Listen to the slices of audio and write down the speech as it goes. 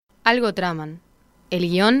Algo traman. El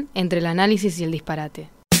guión entre el análisis y el disparate.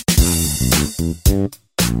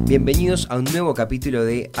 Bienvenidos a un nuevo capítulo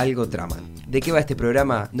de Algo traman. ¿De qué va este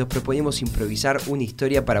programa? Nos proponemos improvisar una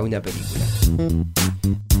historia para una película.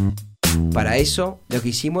 Para eso, lo que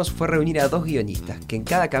hicimos fue reunir a 2 guionistas, que en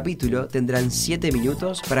cada capítulo tendrán 7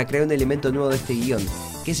 minutos para crear un elemento nuevo de este guión,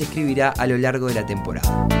 que se escribirá a lo largo de la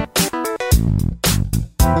temporada.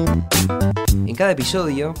 En cada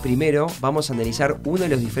episodio, primero vamos a analizar uno de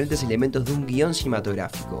los diferentes elementos de un guión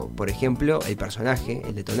cinematográfico, por ejemplo, el personaje,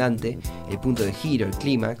 el detonante, el punto de giro, el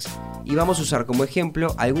clímax, y vamos a usar como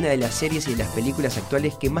ejemplo alguna de las series y de las películas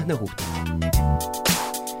actuales que más nos gustan.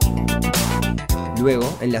 Luego,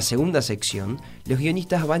 en la segunda sección, los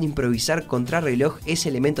guionistas van a improvisar contrarreloj ese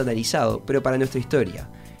elemento analizado, pero para nuestra historia.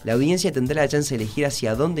 La audiencia tendrá la chance de elegir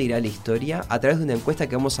hacia dónde irá la historia a través de una encuesta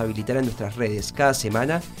que vamos a habilitar en nuestras redes cada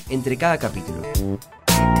semana entre cada capítulo.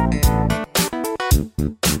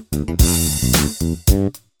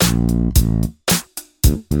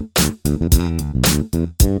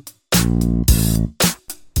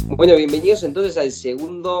 Bueno, bienvenidos entonces al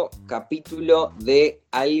segundo capítulo de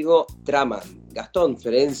Algo Traman. Gastón,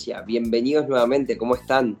 Florencia, bienvenidos nuevamente, ¿cómo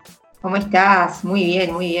están? ¿Cómo estás? Muy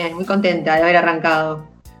bien, muy contenta de haber arrancado.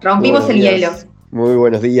 Rompimos el hielo. Muy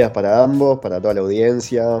buenos días para ambos, para toda la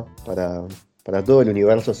audiencia, para todo el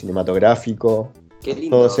universo cinematográfico. Qué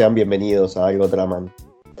lindo. Todos sean bienvenidos a Algo Traman.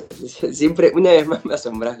 Siempre, una vez más me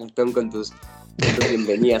asombras, Gastón, con tus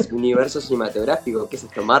bienvenidas. Universo cinematográfico, ¿qué es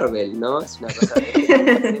esto? Marvel, ¿no? Es una cosa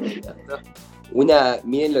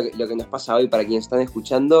miren lo que nos pasa hoy para quienes están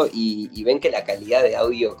escuchando y ven que la calidad de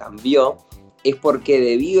audio cambió. Es porque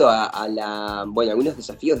debido a algunos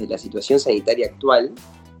desafíos de la situación sanitaria actual,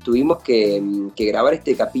 tuvimos que grabar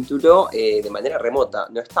este capítulo de manera remota.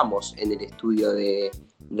 No estamos en el estudio de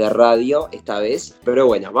radio esta vez, pero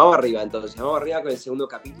bueno, vamos arriba con el segundo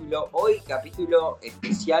capítulo. Hoy capítulo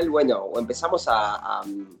especial, empezamos a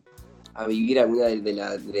vivir alguna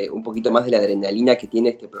de un poquito más de la adrenalina que tiene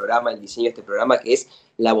este programa, el diseño de este programa, que es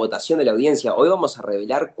la votación de la audiencia. Hoy vamos a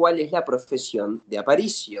revelar cuál es la profesión de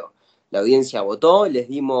Aparicio. La audiencia votó, les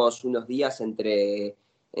dimos unos días entre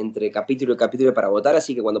capítulo y capítulo para votar,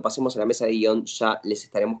 así que cuando pasemos a la mesa de guión ya les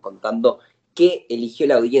estaremos contando qué eligió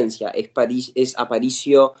la audiencia. ¿Es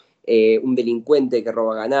Aparicio un delincuente que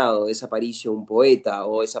roba ganado? ¿Es Aparicio un poeta?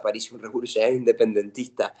 ¿O es Aparicio un revolucionario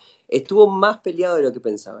independentista? Estuvo más peleado de lo que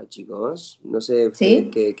pensaba, chicos. No sé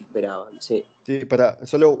qué esperaban. Sí. Sí,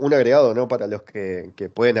 solo un agregado, ¿no? Para los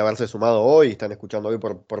que pueden haberse sumado hoy y están escuchando hoy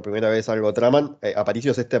por primera vez Algo Traman.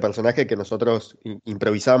 Aparicio es este personaje que nosotros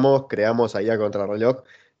improvisamos, creamos ahí a contrarreloj,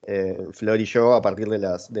 Flor y yo, a partir de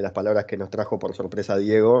las palabras que nos trajo por sorpresa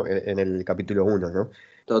Diego en el capítulo 1, ¿no?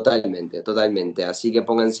 Totalmente. Así que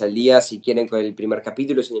pónganse al día si quieren con el primer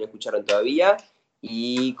capítulo, si no lo escucharon todavía,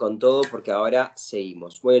 y con todo, porque ahora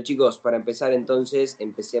seguimos. Bueno, chicos, para empezar entonces,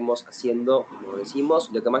 empecemos haciendo, como decimos,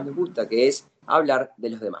 lo que más nos gusta, que es hablar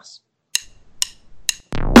de los demás.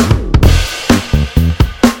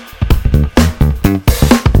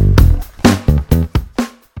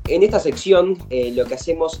 En esta sección lo que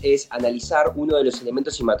hacemos es analizar uno de los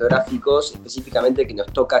elementos cinematográficos específicamente que nos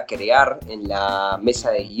toca crear en la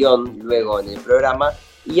mesa de guión, luego en el programa,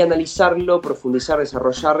 y analizarlo, profundizar,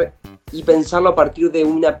 desarrollar y pensarlo a partir de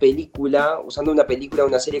una película, usando una película o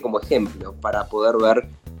una serie como ejemplo, para poder ver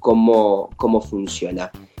cómo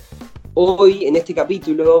funciona. Hoy, en este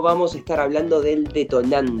capítulo, vamos a estar hablando del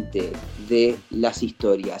detonante de las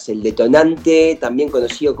historias. El detonante, también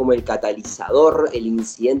conocido como el catalizador, el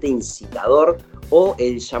incidente incitador o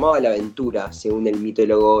el llamado a la aventura, según el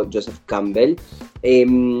mitólogo Joseph Campbell.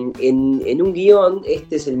 En un guión,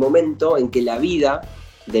 este es el momento en que la vida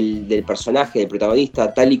del personaje, del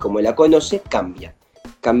protagonista, tal y como la conoce,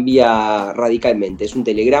 cambia radicalmente. Es un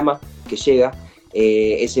telegrama que llega,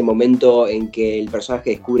 ese momento en que el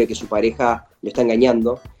personaje descubre que su pareja lo está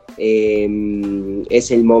engañando,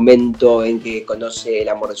 es el momento en que conoce el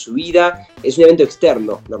amor de su vida. Es un evento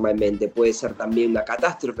externo normalmente, puede ser también una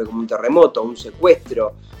catástrofe como un terremoto, un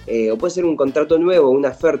secuestro, o puede ser un contrato nuevo, una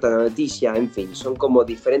oferta, una noticia, en fin, son como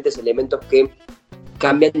diferentes elementos que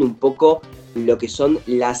cambian un poco lo que son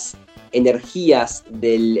las energías,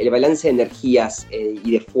 el balance de energías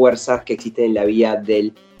y de fuerzas que existen en la vida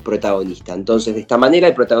del protagonista. Entonces, de esta manera,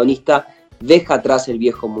 el protagonista deja atrás el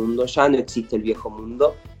viejo mundo, ya no existe el viejo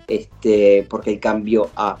mundo, porque el cambio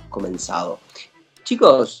ha comenzado.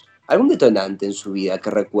 Chicos, ¿algún detonante en su vida que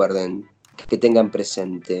recuerden, que tengan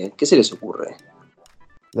presente? ¿Qué se les ocurre?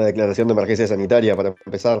 La declaración de emergencia sanitaria, para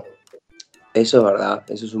empezar. Eso es verdad,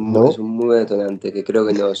 eso es un muy buen detonante que creo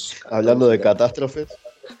que nos... Hablando de catástrofes.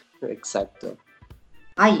 Exacto.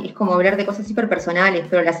 Ay, es como hablar de cosas súper personales,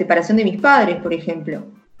 pero la separación de mis padres, por ejemplo.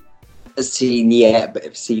 Sí,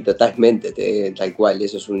 sí, totalmente, tal cual,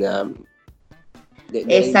 eso es una...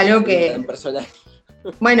 Es algo tan que, personal.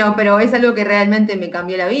 bueno, pero es algo que realmente me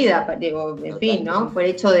cambió la vida, digo, en fin, ¿no? Totalmente. Por el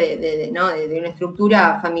hecho ¿no? de una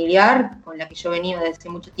estructura familiar con la que yo venía desde hace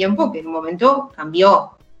mucho tiempo, que en un momento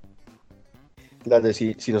cambió. Claro,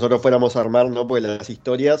 si nosotros fuéramos a armar, ¿no? Porque las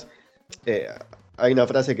historias, eh, hay una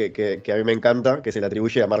frase que a mí me encanta, que se le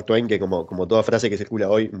atribuye a Mark Twain, que como toda frase que circula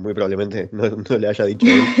hoy, muy probablemente no le haya dicho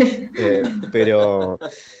él,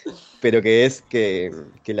 pero que es que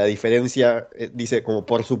la diferencia, dice como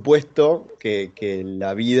por supuesto que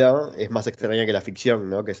la vida es más extraña que la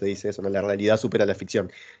ficción, ¿no? Que se dice eso, ¿no? La realidad supera la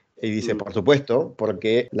ficción. Y dice, por supuesto,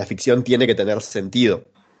 porque la ficción tiene que tener sentido.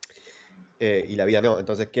 Y la vida no.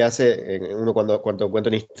 Entonces, ¿qué hace? Uno cuando cuenta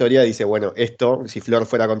una historia dice, bueno, esto, si Flor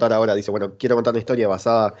fuera a contar ahora, dice, bueno, quiero contar una historia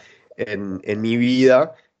basada en mi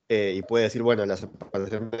vida, y puede decir, bueno, la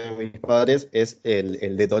separación de mis padres es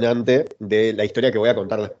el detonante de la historia que voy a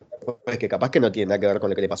contar después, que capaz que no tiene nada que ver con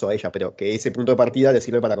lo que le pasó a ella, pero que ese punto de partida le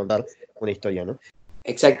sirve para contar una historia, ¿no?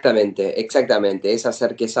 Exactamente, exactamente. Es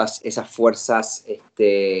hacer que esas fuerzas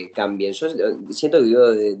cambien. Yo siento que vivo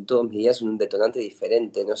de todos mis días un detonante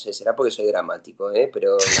diferente. No sé, será porque soy dramático, ¿eh?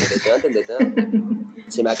 Pero de detonante en detonante.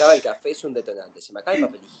 Se me acaba el café, es un detonante. Se me acaba el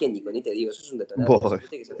papel higiénico, ni te digo, eso es un detonante. Vos,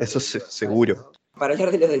 Viste que es el eso papel universal. seguro. Para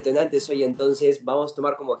hablar de los detonantes hoy entonces vamos a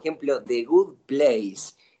tomar como ejemplo The Good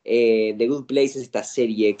Place. The Good Place es esta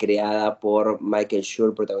serie creada por Michael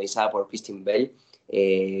Schur, protagonizada por Kristen Bell,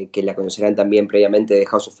 que la conocerán también previamente de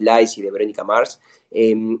House of Lies y de Veronica Mars.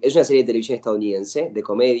 Es una serie de televisión estadounidense, de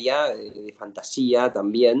comedia, de fantasía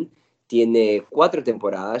también. Tiene 4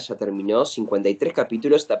 temporadas, ya terminó, 53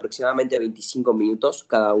 capítulos de aproximadamente 25 minutos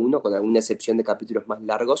cada uno, con alguna excepción de capítulos más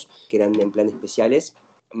largos que eran en plan especiales.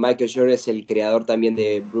 Michael Schur es el creador también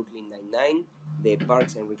de Brooklyn Nine-Nine, de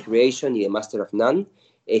Parks and Recreation y de Master of None.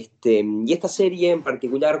 Y esta serie en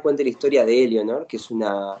particular cuenta la historia de Eleanor, que es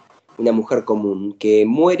una mujer común que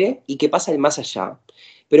muere y que pasa al más allá,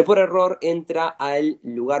 pero por error entra al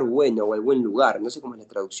lugar bueno o al buen lugar. No sé cómo es la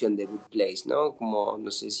traducción de Good Place, ¿no? Como, no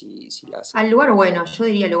sé si la hacen. Al lugar bueno, yo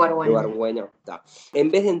diría lugar Lugar bueno. bueno, está. En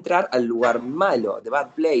vez de entrar al lugar malo, The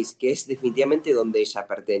Bad Place, que es definitivamente donde ella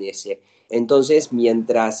pertenece. Entonces,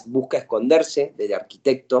 mientras busca esconderse del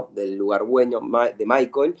arquitecto del lugar bueno de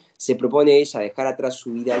Michael, se propone ella dejar atrás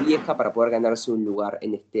su vida vieja para poder ganarse un lugar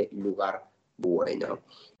en este lugar bueno.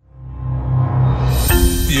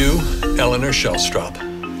 You, Eleanor Shellstrop,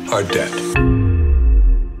 are dead.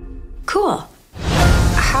 Cool.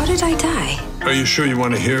 How did I die? Are you sure you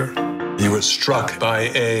want to hear? You were struck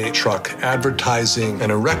by a truck advertising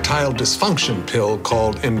an erectile dysfunction pill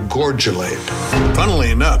called Engorgulate.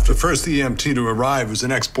 Funnily enough, the first EMT to arrive was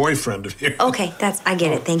an ex-boyfriend of yours. Okay, I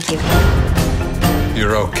get it. Thank you.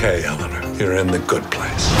 You're okay, Eleanor. You're in the good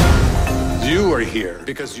place. You are here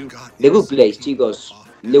because you got... The Good Place, chicos.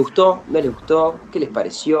 ¿Le gustó? ¿No les gustó? ¿Qué les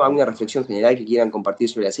pareció? ¿Alguna reflexión general que quieran compartir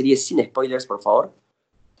sobre la serie? Sin spoilers, por favor.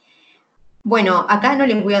 Bueno, acá no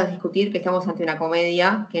les voy a discutir que estamos ante una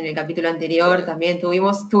comedia, que en el capítulo anterior también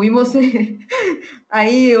tuvimos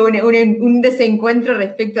ahí un desencuentro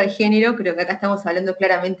respecto al género. Creo que acá estamos hablando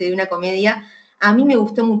claramente de una comedia. A mí me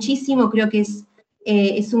gustó muchísimo, creo que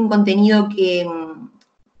es un contenido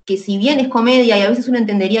que si bien es comedia, y a veces uno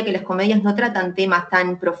entendería que las comedias no tratan temas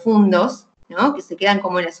tan profundos, ¿no? Que se quedan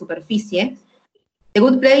como en la superficie, The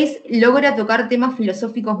Good Place logra tocar temas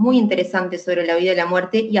filosóficos muy interesantes sobre la vida y la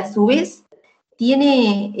muerte, y a su vez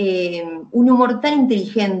tiene un humor tan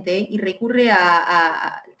inteligente y recurre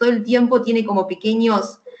a todo el tiempo, tiene como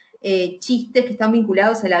pequeños chistes que están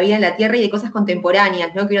vinculados a la vida en la Tierra y de cosas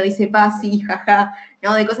contemporáneas, ¿no? Que uno dice, sí, jaja,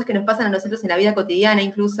 ¿no? De cosas que nos pasan a nosotros en la vida cotidiana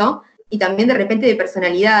incluso, y también de repente de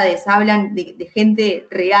personalidades, hablan de gente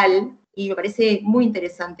real, y me parece muy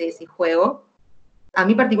interesante ese juego. A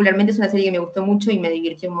mí particularmente es una serie que me gustó mucho y me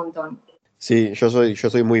divirtió un montón. Sí, yo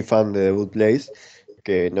soy muy fan de The Good Place,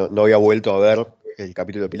 que no había vuelto a ver el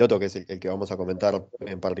capítulo piloto, que es el que vamos a comentar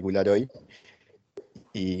en particular hoy,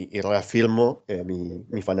 y reafirmo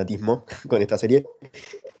mi fanatismo con esta serie,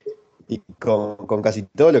 y con casi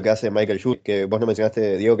todo lo que hace Michael Schur, que vos no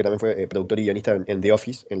mencionaste, Diego, que también fue productor y guionista en The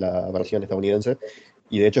Office, en la versión estadounidense,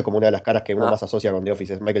 y de hecho es como una de las caras que uno más asocia con The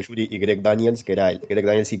Office, es Michael Schur y Greg Daniels, Greg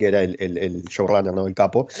Daniels sí que era el showrunner, ¿no? El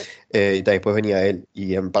capo, y después venía él,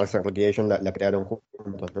 y en Parks and Recreation la crearon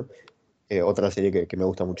juntos, ¿no? Otra serie que me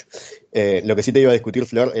gusta mucho. Lo que sí te iba a discutir,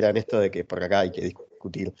 Flor, era en esto de que, porque acá hay que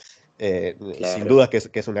discutir, Claro. sin dudas que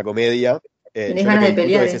es una comedia. Tenés Yo ganas lo que de discuto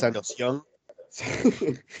pelear, es esa noción,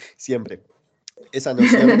 siempre, esa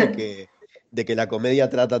noción de que la comedia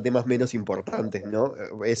trata temas menos importantes, ¿no?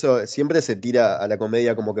 Eso siempre se tira a la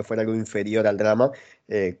comedia como que fuera algo inferior al drama,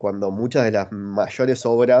 cuando muchas de las mayores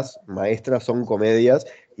obras maestras son comedias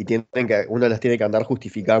y uno las tiene que andar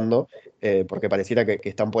justificando, porque pareciera que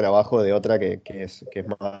están por abajo de otra que es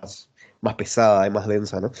más pesada, es más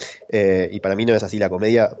densa, ¿no? Y para mí no es así. La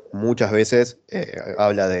comedia muchas veces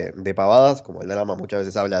habla de pavadas, como el drama muchas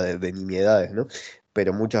veces habla de nimiedades, ¿no?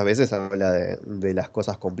 Pero muchas veces habla de las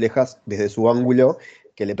cosas complejas desde su ángulo,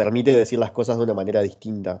 que le permite decir las cosas de una manera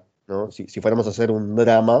distinta, ¿no? Si fuéramos a hacer un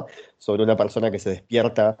drama sobre una persona que se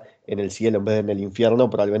despierta en el cielo en vez de en el infierno,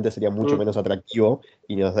 probablemente sería mucho menos atractivo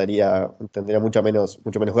y tendría mucho menos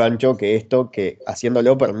gancho que esto, que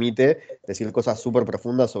haciéndolo permite decir cosas súper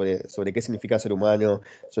profundas sobre qué significa ser humano,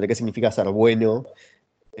 sobre qué significa ser bueno,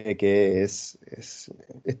 que es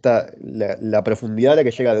la profundidad a la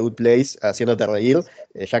que llega The Good Place haciéndote reír,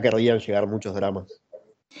 ya querrían llegar muchos dramas.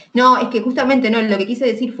 No, es que justamente no, lo que quise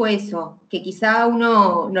decir fue eso, que quizá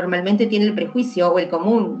uno normalmente tiene el prejuicio, o el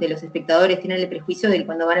común de los espectadores tienen el prejuicio de que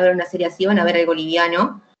cuando van a ver una serie así van a ver algo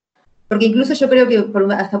liviano, porque incluso yo creo que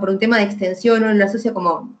hasta por un tema de extensión uno lo asocia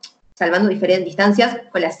como, salvando diferentes distancias,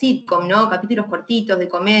 con la sitcom, ¿no? Capítulos cortitos de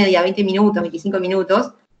comedia, 20 minutos, 25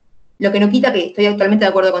 minutos, lo que no quita que estoy actualmente de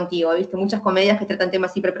acuerdo contigo, he visto muchas comedias que tratan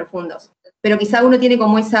temas hiper profundos, pero quizá uno tiene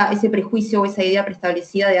como ese prejuicio o esa idea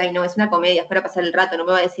preestablecida de, ay no, es una comedia, es para pasar el rato, no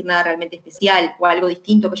me va a decir nada realmente especial o algo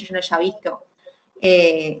distinto que yo no haya visto.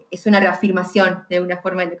 Es una reafirmación de una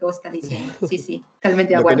forma de lo que vos estás diciendo. Sí,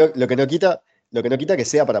 totalmente de acuerdo. Lo que no quita que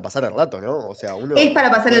sea para pasar el rato, ¿no? O sea, uno... Es para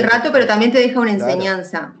pasar el rato, pero también te deja una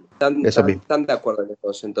enseñanza. Están de acuerdo en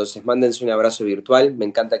todos, entonces mándense un abrazo virtual. Me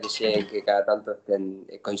encanta que cada tanto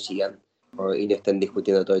coincidan y no estén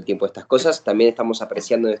discutiendo todo el tiempo estas cosas. También estamos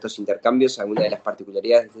apreciando en estos intercambios alguna de las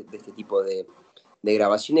particularidades de este tipo de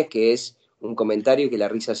grabaciones, que es un comentario y que la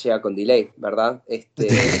risa llega con delay, ¿verdad?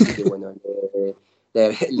 Así que bueno,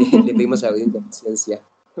 le pedimos a la audiencia paciencia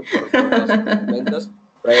por los momentos.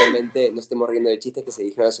 Probablemente no estemos riendo de chistes que se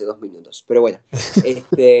dijeron hace 2 minutos. Pero bueno,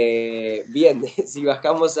 bien, si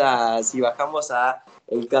bajamos a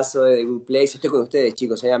el caso de The Good Place, estoy con ustedes,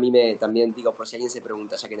 chicos. A mí también digo, por si alguien se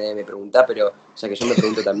pregunta, ya que nadie me pregunta, pero ya que yo me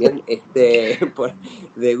pregunto también, por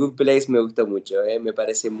The Good Place me gustó mucho, me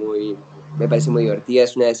parece muy divertida.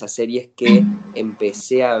 Es una de esas series que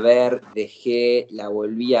empecé a ver, dejé, la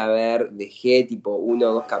volví a ver, dejé tipo 1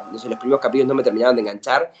 o 2 capítulos, no sé, los primeros capítulos no me terminaban de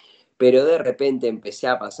enganchar, pero de repente empecé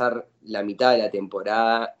a pasar la mitad de la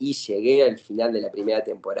temporada y llegué al final de la primera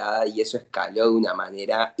temporada y eso escaló de una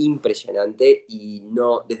manera impresionante y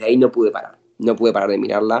desde ahí no pude parar de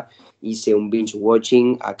mirarla. Hice un binge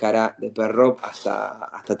watching a cara de perro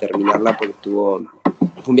hasta terminarla, porque fue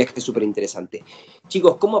un viaje súper interesante.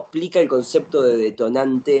 Chicos, ¿cómo aplica el concepto de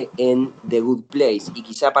detonante en The Good Place? Y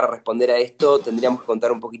quizá para responder a esto tendríamos que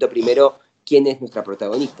contar un poquito primero quién es nuestra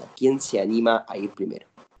protagonista, quién se anima a ir primero.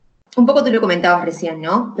 Un poco tú lo comentabas recién,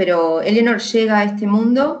 ¿no? Pero Eleanor llega a este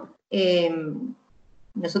mundo,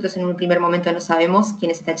 nosotros en un primer momento no sabemos quién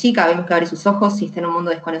es esta chica, vemos que abre sus ojos y está en un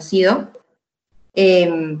mundo desconocido.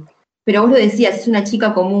 Pero vos lo decías, es una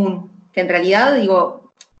chica común, que en realidad,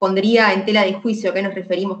 pondría en tela de juicio a qué nos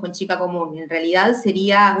referimos con chica común. En realidad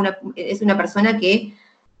es una persona que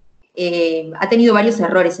ha tenido varios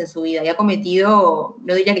errores en su vida y ha cometido,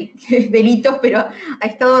 no diría que delitos, pero ha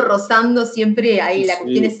estado rozando siempre ahí las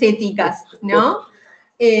cuestiones éticas, ¿no?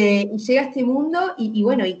 Y llega a este mundo y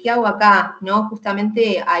bueno, ¿y qué hago acá? ¿No?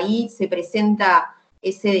 Justamente ahí se presenta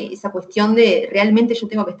esa cuestión de, ¿realmente yo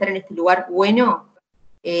tengo que estar en este lugar bueno?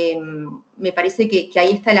 Me parece que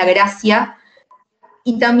ahí está la gracia.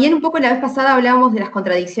 Y también un poco la vez pasada hablábamos de las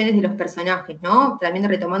contradicciones de los personajes, ¿no? También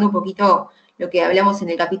retomando un poquito lo que hablamos en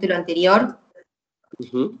el capítulo anterior.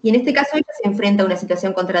 Uh-huh. Y en este caso ella se enfrenta a una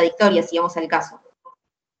situación contradictoria, si vamos al caso.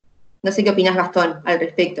 No sé qué opinás, Gastón, al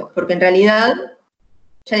respecto, porque en realidad,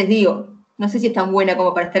 ya les digo, no sé si es tan buena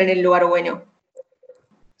como para estar en el lugar bueno.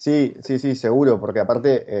 Sí, seguro, porque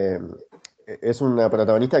aparte es una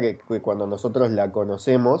protagonista que cuando nosotros la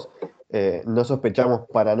conocemos no sospechamos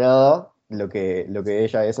para nada lo que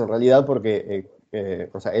ella es en realidad, porque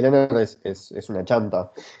Eleanor es una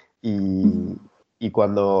chanta. Y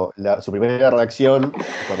cuando su primera reacción,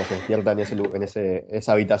 cuando se despierta en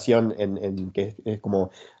esa habitación, que es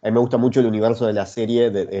como, a mí me gusta mucho el universo de la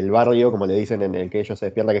serie, del barrio, como le dicen, en el que ellos se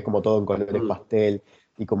despiertan, que es como todo en colores pastel,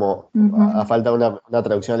 y como a falta de una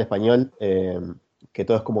traducción al español, que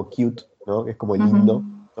todo es como cute, ¿no? Es como lindo.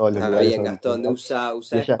 Todos los lugares bien, Gastón, usa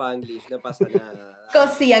Spanglish, no pasa nada.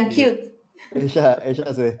 Cozy and cute. Ella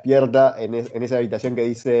se despierta en esa habitación que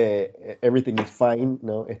dice everything is fine,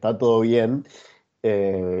 ¿no? Está todo bien.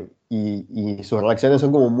 y sus reacciones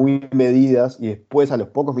son como muy medidas y después a los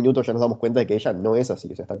pocos minutos ya nos damos cuenta de que ella no es así,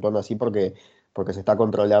 que se está actuando así porque se está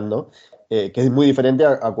controlando, que es muy diferente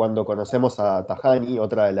a cuando conocemos a Tahani,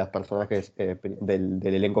 otra de las personajes del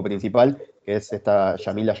elenco principal, que es esta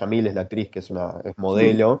Yamila Jamil, es la actriz, que es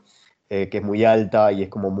modelo, que es muy alta y es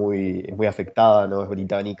como es muy afectada, ¿no? Es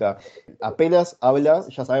británica. Apenas habla,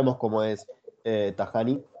 ya sabemos cómo es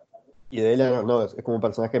Tahani, y de Eleanor no, es como un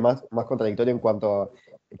personaje más contradictorio en cuanto a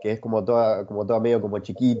que es como toda medio como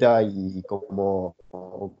chiquita y como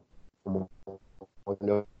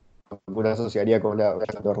lo que uno asociaría con una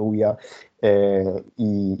rubia,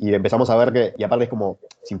 y empezamos a ver que, y aparte es como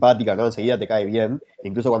simpática, ¿no? Enseguida te cae bien,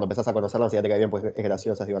 incluso cuando empezás a conocerla enseguida te cae bien, pues es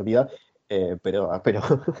graciosa, es divertida, pero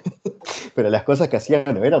las cosas que hacía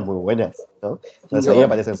no eran muy buenas, ¿no? Entonces ahí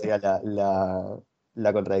aparece enseguida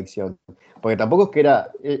la contradicción, porque tampoco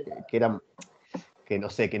es que no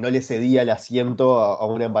sé, que no le cedía el asiento a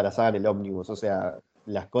una embarazada en el ómnibus. O sea,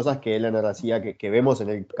 las cosas que Eleanor hacía, que vemos en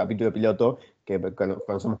el capítulo piloto, que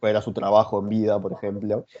conocemos cuál era su trabajo en vida, por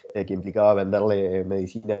ejemplo, que implicaba venderle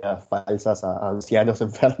medicinas falsas a ancianos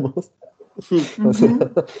enfermos. O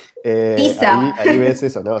sea, ahí ves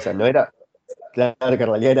eso, ¿no? O sea, no era, claro que en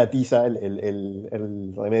realidad era tiza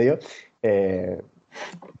el remedio,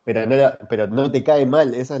 pero no te cae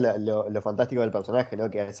mal, eso es lo fantástico del personaje, ¿no?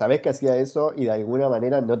 Que sabés que hacía eso y de alguna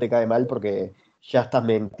manera no te cae mal porque ya estás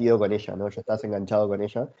metido con ella, ¿no? Ya estás enganchado con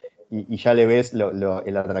ella y ya le ves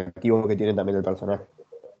el atractivo que tiene también el personaje.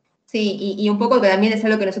 Sí, y un poco que también es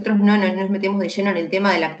algo que nosotros no nos metemos de lleno en el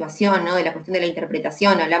tema de la actuación, ¿no? De la cuestión de la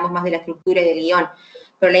interpretación, hablamos más de la estructura y del guión,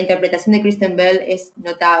 pero la interpretación de Kristen Bell es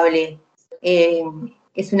notable.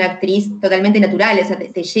 Es una actriz totalmente natural, o sea,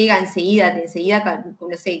 te llega enseguida,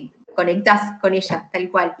 no sé, conectás con ella,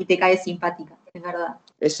 tal cual, y te cae simpática, es verdad.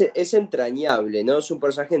 Es entrañable, ¿no? Es un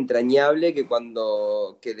personaje entrañable que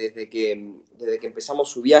desde que empezamos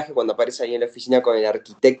su viaje, cuando aparece ahí en la oficina con el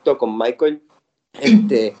arquitecto, con Michael,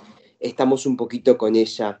 estamos un poquito con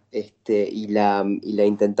ella, y la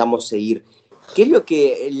intentamos seguir. ¿Qué es lo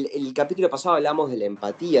que el capítulo pasado hablamos de la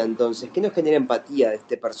empatía? Entonces, ¿qué nos genera empatía de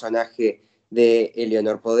este personaje de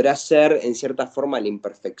Eleanor? ¿Podrá ser en cierta forma la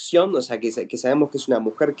imperfección? O sea, que sabemos que es una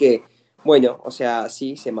mujer que, bueno, o sea,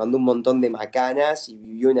 sí, se mandó un montón de macanas y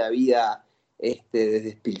vivió una vida de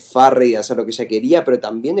despilfarre y de hacer lo que ella quería, pero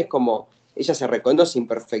también es como, ella se reconoce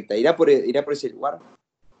imperfecta. ¿Irá por ese lugar?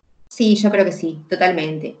 Sí, yo creo que sí,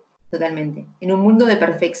 totalmente. Totalmente. En un mundo de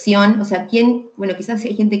perfección, o sea, bueno, quizás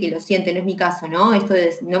hay gente que lo siente, no es mi caso, ¿no? Esto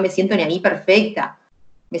de no me siento ni a mí perfecta,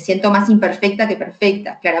 me siento más imperfecta que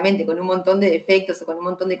perfecta, claramente, con un montón de defectos o con un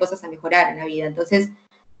montón de cosas a mejorar en la vida. Entonces,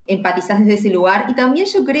 empatizás desde ese lugar. Y también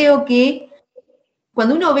yo creo que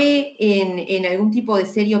cuando uno ve en algún tipo de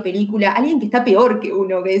serie o película alguien que está peor que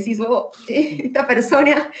uno, que decís, oh, esta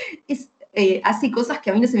persona hace cosas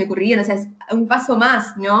que a mí no se me ocurrirían, o sea, es un paso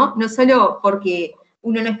más, ¿no? No solo porque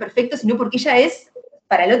uno no es perfecto, sino porque ella es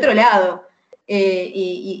para el otro lado.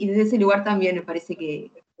 Y desde ese lugar también me parece que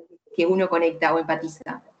uno conecta o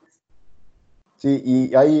empatiza. Sí,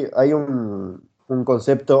 y hay un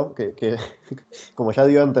concepto que, como ya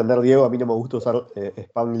dio a entender Diego, a mí no me gusta usar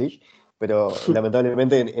Spanglish, pero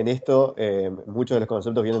lamentablemente en esto muchos de los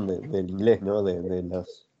conceptos vienen del inglés, ¿no? De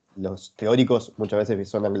los teóricos muchas veces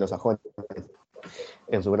son anglosajones,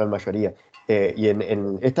 en su gran mayoría. Y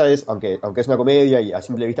en esta es, aunque es una comedia y a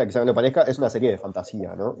simple vista quizá no lo parezca, es una serie de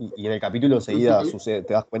fantasía, ¿no? Y en el capítulo enseguida te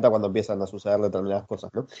das cuenta cuando empiezan a suceder determinadas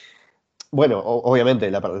cosas, ¿no? Bueno, obviamente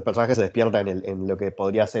el personaje se despierta en lo que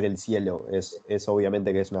podría ser el cielo, es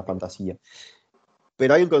obviamente que es una fantasía.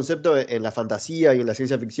 Pero hay un concepto en la fantasía y en la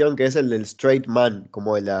ciencia ficción que es el del straight man,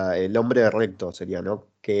 como el hombre recto sería, ¿no?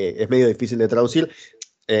 Que es medio difícil de traducir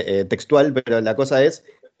textual, pero la cosa es,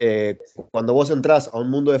 cuando vos entrás a un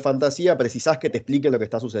mundo de fantasía, precisás que te expliquen lo que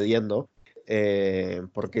está sucediendo,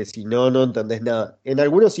 porque si no, no entendés nada. En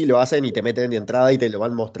algunos sí lo hacen y te meten de entrada y te lo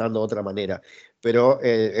van mostrando de otra manera, pero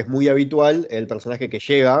es muy habitual el personaje que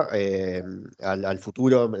llega al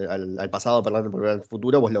futuro, al pasado, perdón, al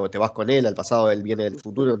futuro, vos te vas con él, al pasado él viene del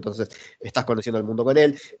futuro, entonces estás conociendo el mundo con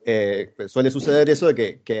él. Suele suceder eso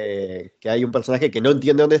de que hay un personaje que no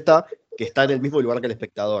entiende dónde está, que está en el mismo lugar que el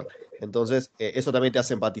espectador. Entonces, eso también te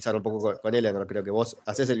hace empatizar un poco con Eleanor. Creo que vos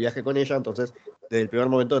haces el viaje con ella, entonces desde el primer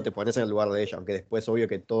momento te pones en el lugar de ella, aunque después obvio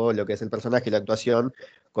que todo lo que es el personaje y la actuación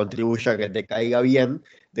contribuye a que te caiga bien.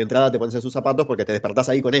 De entrada te pones en sus zapatos porque te despertás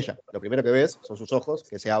ahí con ella. Lo primero que ves son sus ojos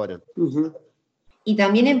que se abren. Uh-huh. Y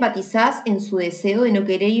también empatizás en su deseo de no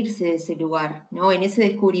querer irse de ese lugar, ¿no? En ese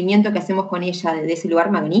descubrimiento que hacemos con ella, de ese lugar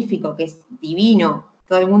magnífico, que es divino,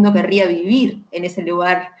 todo el mundo querría vivir en ese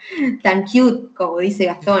lugar tan cute, como dice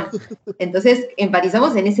Gastón. Entonces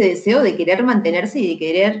empatizamos en ese deseo de querer mantenerse y de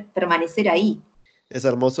querer permanecer ahí. Es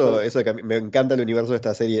hermoso eso, que me encanta el universo de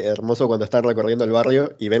esta serie. Hermoso cuando están recorriendo el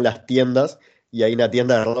barrio y ven las tiendas y hay una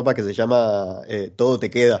tienda de ropa que se llama Todo te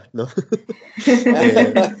queda, ¿no?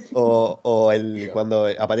 Cuando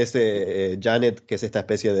aparece Janet, que es esta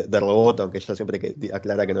especie de robot, aunque ella siempre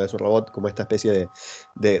aclara que no es un robot, como esta especie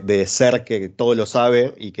de ser que todo lo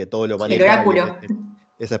sabe y que todo lo maneja. El oráculo.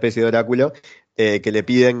 Esa especie de oráculo, que le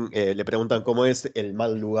piden, le preguntan cómo es el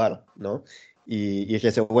mal lugar, ¿no? Y ella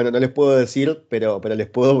dice, bueno, no les puedo decir, pero les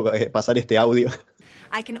puedo pasar este audio.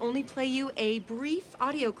 I can only play you a brief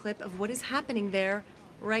audio clip of what is happening there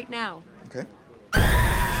right now. Okay.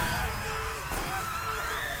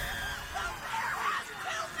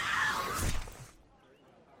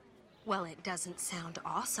 Well, it doesn't sound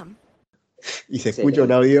awesome. Y se escucha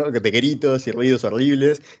un audio de gritos y ruidos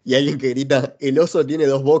horribles, y alguien que grita, el oso tiene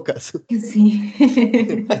 2 bocas. Sí.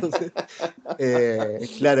 Entonces,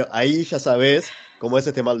 claro, ahí ya sabes cómo es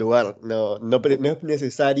este mal lugar. No es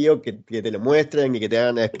necesario que te lo muestren ni que te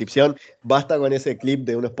hagan la descripción. Basta con ese clip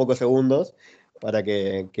de unos pocos segundos para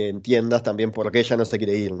que entiendas también por qué ella no se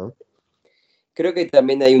quiere ir, ¿no? Creo que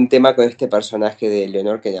también hay un tema con este personaje de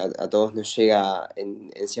Leonor que a todos nos llega en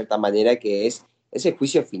cierta manera, que es ese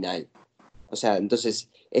juicio final. O sea, entonces,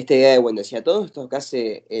 esta idea de, bueno, si a todos nos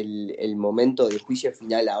tocase el momento del juicio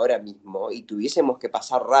final ahora mismo y tuviésemos que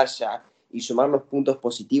pasar raya y sumarnos puntos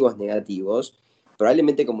positivos, negativos,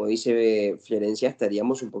 probablemente, como dice Florencia,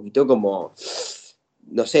 estaríamos un poquito como,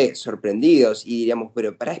 no sé, sorprendidos y diríamos,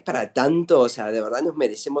 pero ¿es para tanto? O sea, ¿de verdad nos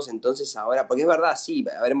merecemos entonces ahora? Porque es verdad, sí,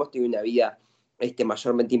 habremos tenido una vida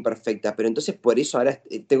mayormente imperfecta, pero entonces por eso ahora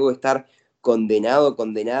tengo que estar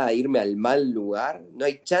condenada a irme al mal lugar, no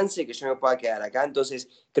hay chance que yo me pueda quedar acá. Entonces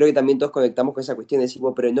creo que también todos conectamos con esa cuestión de decir,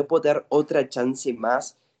 bueno, pero no puedo tener otra chance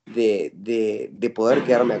más de poder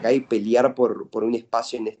quedarme acá y pelear por un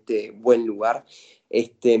espacio en este buen lugar.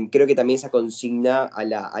 Creo que también esa consigna a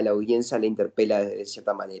la audiencia la interpela de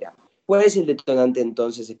cierta manera. ¿Cuál es el detonante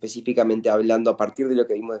entonces, específicamente hablando, a partir de lo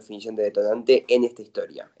que vimos de definición de detonante en esta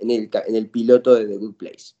historia, en el piloto de The Good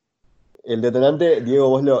Place? El detonante, Diego,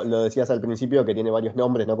 vos lo decías al principio, que tiene varios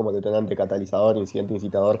nombres, ¿no? Como detonante, catalizador, incidente,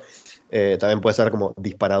 incitador. También puede ser como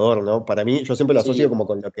disparador, ¿no? Para mí, yo siempre lo asocio como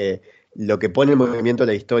con lo que pone en movimiento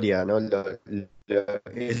la historia, ¿no?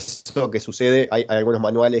 Eso que sucede, hay algunos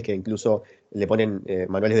manuales que incluso le ponen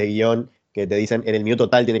manuales de guión que te dicen en el minuto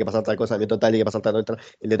tal tiene que pasar tal cosa, en el minuto tal tiene que pasar tal otra.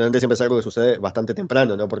 El detonante siempre es algo que sucede bastante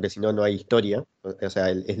temprano, ¿no? Porque si no, no hay historia. O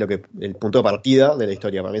sea, es el punto de partida de la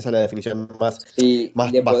historia. Para mí esa es la definición más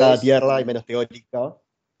bajada a tierra y menos teórica.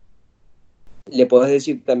 Le podés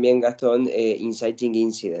decir también, Gastón, inciting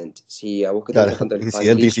incident. Si a vos que te claro, tanto el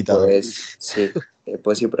incidente incitado.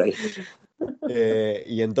 Puedes ir por ahí.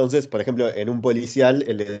 Y entonces, por ejemplo, en un policial,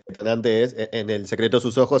 el detonante es, en El secreto de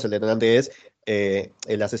sus ojos, el detonante es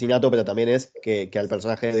el asesinato, pero también es que al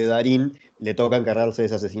personaje de Darín le toca encargarse de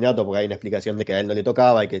ese asesinato, porque hay una explicación de que a él no le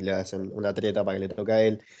tocaba y que le hacen una treta para que le toque a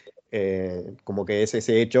él. Como que es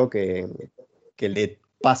ese hecho que le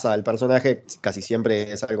pasa al personaje, casi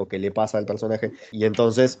siempre es algo que le pasa al personaje. Y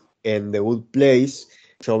entonces, en The Good Place,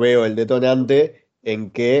 yo veo el detonante en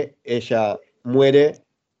que ella muere.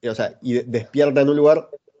 O sea, y despierta en un lugar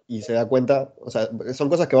y se da cuenta, o sea, son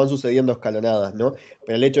cosas que van sucediendo escalonadas, ¿no?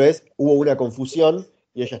 Pero el hecho es, hubo una confusión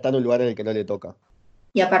y ella está en un lugar en el que no le toca.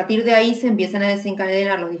 Y a partir de ahí se empiezan a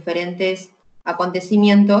desencadenar los diferentes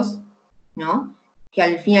acontecimientos, ¿no? Que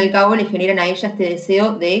al fin y al cabo le generan a ella este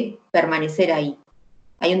deseo de permanecer ahí.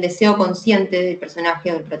 Hay un deseo consciente del personaje,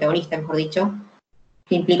 o del protagonista, mejor dicho,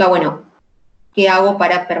 que implica, bueno, ¿qué hago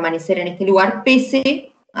para permanecer en este lugar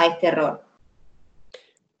pese a este error?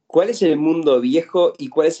 ¿Cuál es el mundo viejo y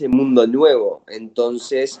cuál es el mundo nuevo?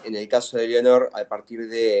 Entonces, en el caso de Leonor, a partir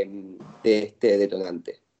de este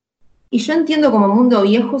detonante. Y yo entiendo como mundo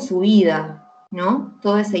viejo su vida, ¿no?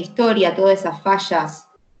 Toda esa historia, todas esas fallas,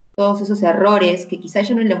 todos esos errores, que quizá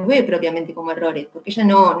ella no los ve propiamente como errores, porque ella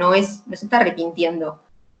no se está arrepintiendo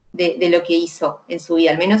de lo que hizo en su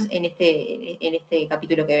vida, al menos en este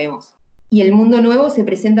capítulo que vemos. Y el mundo nuevo se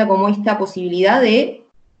presenta como esta posibilidad de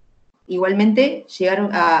igualmente llegar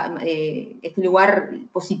a este lugar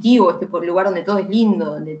positivo, este lugar donde todo es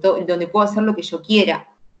lindo, donde puedo hacer lo que yo quiera,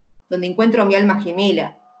 donde encuentro mi alma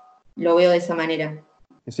gemela. Lo veo de esa manera.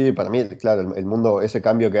 Sí, para mí, claro, el mundo, ese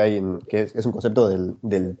cambio que hay, que es un concepto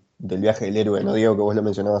del viaje del héroe, ¿no? Diego, que vos lo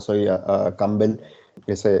mencionabas hoy a Campbell,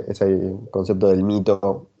 ese concepto del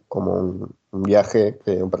mito como un viaje,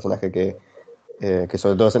 un personaje que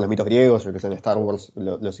sobre todo en los mitos griegos, o que en Star Wars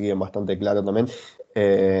lo siguen bastante claro también,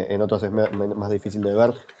 en otros es más difícil de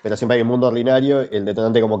ver, pero siempre hay un mundo ordinario, el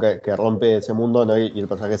detonante como que rompe ese mundo, ¿no? Y el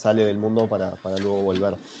personaje sale del mundo para luego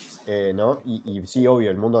volver, ¿no? Y sí, obvio,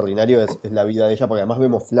 el mundo ordinario es la vida de ella, porque además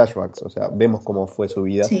vemos flashbacks, o sea, vemos cómo fue su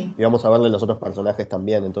vida, Sí. y vamos a verle los otros personajes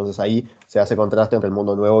también, entonces ahí se hace contraste entre el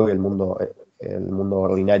mundo nuevo y el mundo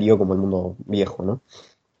ordinario como el mundo viejo, ¿no?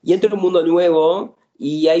 Y entra en un mundo nuevo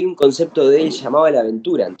y hay un concepto de él llamado la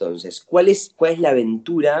aventura, entonces. ¿Cuál es la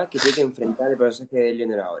aventura que tiene que enfrentar el personaje de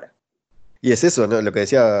Eleanor ahora? Y es eso, ¿no? Lo que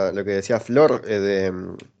decía Flor,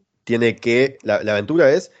 tiene que, la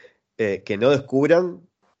aventura es que no descubran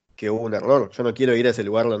que hubo un error. Yo no quiero ir a ese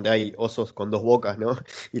lugar donde hay osos con dos bocas, ¿no?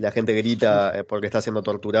 Y la gente grita porque está siendo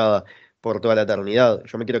torturada por toda la eternidad.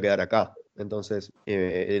 Yo me quiero quedar acá. Entonces,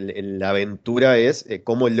 la aventura es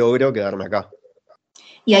cómo logro quedarme acá.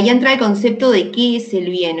 Y ahí entra el concepto de qué es el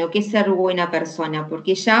bien o qué es ser buena persona,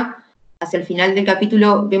 porque ya hacia el final del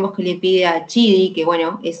capítulo vemos que le pide a Chidi, que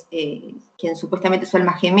bueno, es quien supuestamente es su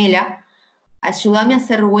alma gemela, ayúdame a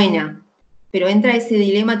ser buena. Pero entra ese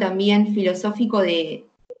dilema también filosófico de,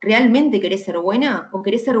 ¿realmente querés ser buena? ¿O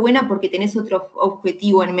querés ser buena porque tenés otro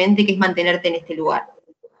objetivo en mente que es mantenerte en este lugar?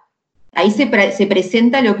 Ahí se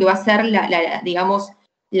presenta lo que va a ser digamos,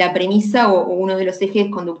 la premisa o uno de los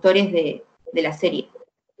ejes conductores de la serie.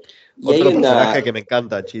 Y hay Otro personaje una que me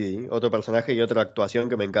encanta, Chidi. Otro personaje y otra actuación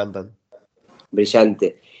que me encantan.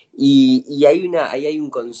 brillante. Y ahí hay un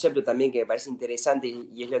concepto también que me parece interesante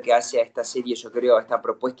y es lo que hace a esta serie, yo creo, a esta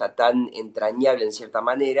propuesta tan entrañable en cierta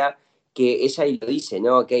manera, que ella ahí lo dice,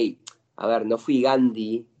 ¿no? Ok, a ver, no fui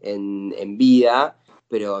Gandhi en vida,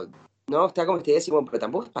 pero, ¿no? Está como este décimo, pero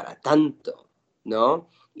tampoco es para tanto, ¿no?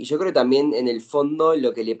 Y yo creo también en el fondo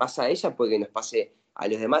lo que le pasa a ella puede que nos pase a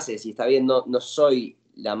los demás, es decir, está bien, no soy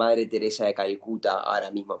la Madre Teresa de Calcuta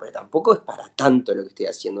ahora mismo, pero tampoco es para tanto lo que estoy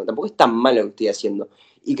haciendo, tampoco es tan malo lo que estoy haciendo.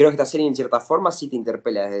 Y creo que esta serie en cierta forma sí te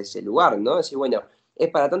interpela desde ese lugar, ¿no? Decir, bueno, ¿es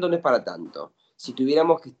para tanto o no es para tanto? Si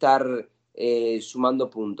tuviéramos que estar sumando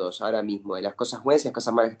puntos ahora mismo de las cosas buenas y las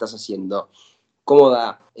cosas malas que estás haciendo, ¿cómo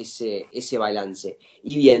da ese balance?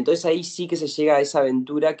 Y bien, entonces ahí sí que se llega a esa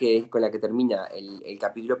aventura que es con la que termina el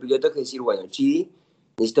capítulo piloto, que es decir, bueno, Chidi,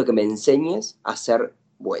 necesito que me enseñes a ser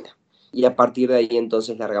buena. Y a partir de ahí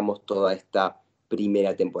entonces largamos toda esta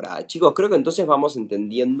primera temporada. Chicos, creo que entonces vamos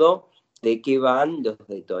entendiendo de qué van los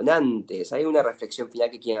detonantes. ¿Hay una reflexión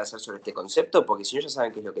final que quieran hacer sobre este concepto? Porque si no ya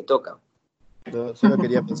saben qué es lo que toca. No, solo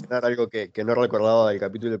quería mencionar algo que no recordaba del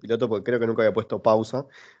capítulo piloto, porque creo que nunca había puesto pausa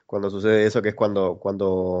cuando sucede eso, que es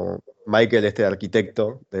cuando Michael, este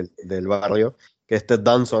arquitecto del barrio, que es Ted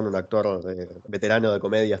Danson, un actor veterano de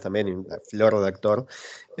comedias también, y una flor de actor,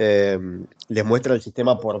 eh, les muestra el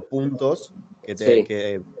sistema por puntos Sí.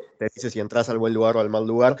 que te dice si entras al buen lugar o al mal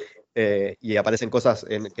lugar, y aparecen cosas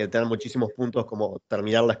que te dan muchísimos puntos, como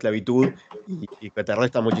terminar la esclavitud, y que te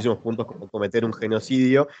restan muchísimos puntos, como cometer un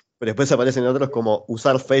genocidio. Pero después aparecen otros como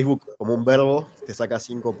usar Facebook como un verbo, te saca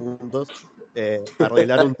 5 puntos,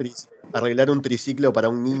 arreglar un triciclo para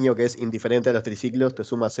un niño que es indiferente a los triciclos, te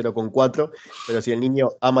suma 0,4, pero si el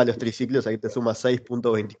niño ama los triciclos, ahí te suma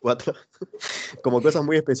 6,24. Como cosas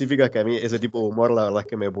muy específicas que a mí ese tipo de humor la verdad es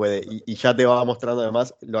que me puede, y ya te va mostrando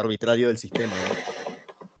además lo arbitrario del sistema, ¿no?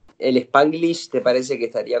 ¿El Spanglish te parece que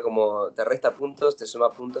estaría como, te resta puntos, te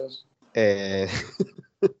suma puntos? Eh,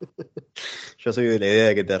 yo soy de la idea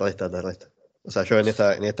de que te resta, te resta. O sea, yo en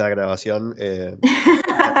esta grabación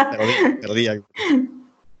perdí algo.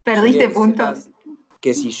 Perdiste Sí, puntos.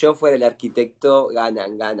 que si yo fuera el arquitecto,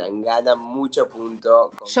 ganan mucho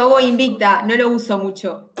punto. Yo voy invicta, no lo uso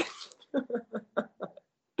mucho.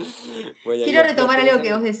 Bueno, Quiero los retomar algo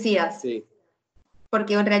que vos personajes- decías, Sí,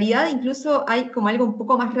 porque en realidad incluso hay como algo un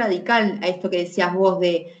poco más radical a esto que decías vos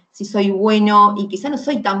de si soy bueno y quizá no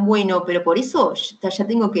soy tan bueno, pero por eso ya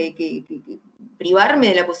tengo que privarme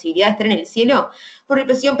de la posibilidad de estar en el cielo. Porque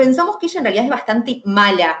pues, si pensamos que ella en realidad es bastante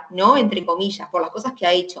mala, ¿no? Entre comillas, por las cosas que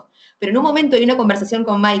ha hecho. Pero en un momento hay una conversación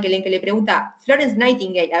con Michael en que le pregunta, Florence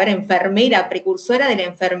Nightingale, a ver, enfermera, precursora de la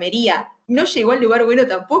enfermería, no llegó al lugar bueno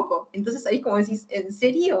tampoco. Entonces ahí como decís, ¿en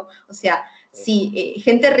serio? O sea, si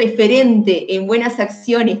gente referente en buenas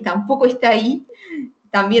acciones tampoco está ahí,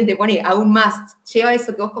 también te pone aún más, lleva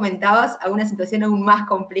eso que vos comentabas a una situación aún más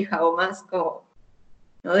compleja o más como,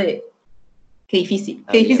 ¿no? Qué difícil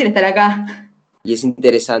estar acá. y es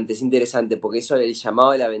interesante, porque eso, el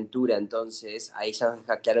llamado de la aventura, entonces, ahí ya nos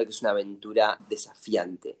deja claro que es una aventura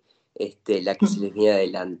desafiante, la que se les viene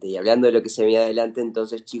adelante. Y hablando de lo que se viene adelante,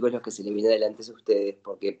 entonces, chicos, lo que se les viene adelante es a ustedes,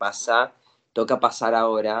 porque toca pasar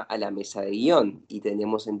ahora a la mesa de guión, y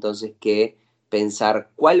tenemos entonces que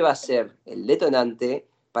pensar cuál va a ser el detonante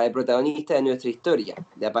para el protagonista de nuestra historia,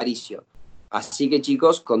 de Aparicio. Así que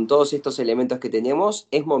chicos, con todos estos elementos que tenemos,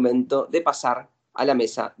 es momento de pasar a la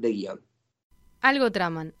mesa de guión. Algo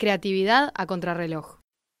traman. Creatividad a contrarreloj.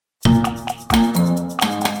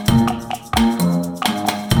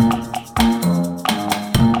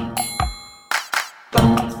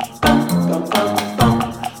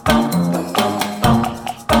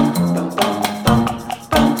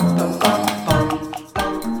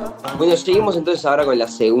 Bueno, seguimos entonces ahora con la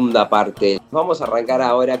segunda parte. Vamos a arrancar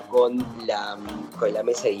ahora con la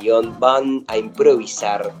mesa de guión. Van a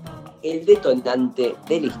improvisar el detonante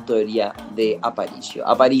de la historia de Aparicio.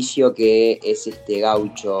 Aparicio, que es este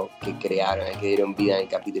gaucho que crearon, el que dieron vida en el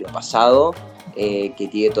capítulo pasado, que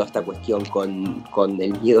tiene toda esta cuestión con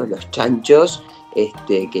el miedo a los chanchos,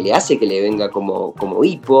 que le hace que le venga como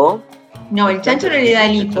hipo. No, el chancho no le da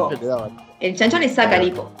el hipo. El chancho le saca el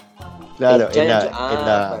hipo. Claro, El chancho,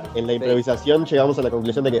 en la improvisación llegamos a la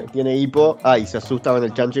conclusión de que tiene hipo, y se asusta con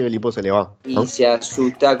el chancho y el hipo se le va, ¿no? Y se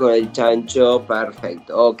asusta con el chancho,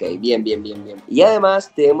 perfecto. Ok, bien. Y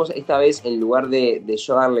además tenemos esta vez, en lugar de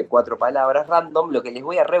yo darle 4 palabras random, lo que les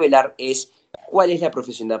voy a revelar es cuál es la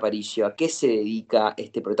profesión de Aparicio, a qué se dedica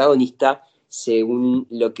este protagonista, según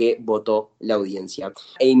lo que votó la audiencia.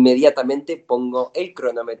 E inmediatamente pongo el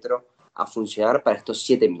cronómetro a funcionar para estos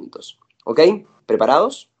 7 minutos. ¿Ok?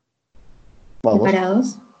 ¿Preparados? Vamos.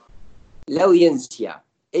 ¿Preparados? La audiencia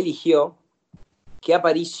eligió que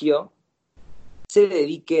Aparicio se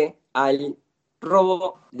dedique al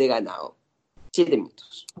robo de ganado. 7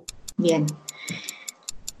 minutos. Bien.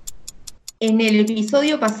 En el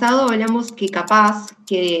episodio pasado hablamos que capaz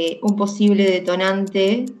que un posible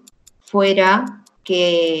detonante fuera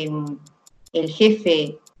que el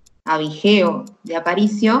jefe Abigeo de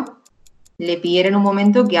Aparicio le pidiera en un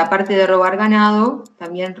momento que aparte de robar ganado,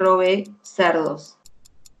 también robe cerdos.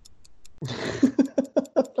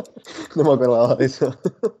 No me acordaba de eso.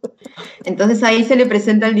 Entonces ahí se le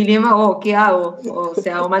presenta el dilema, ¿qué hago? O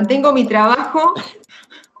sea, o mantengo mi trabajo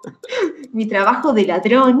de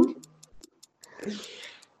ladrón,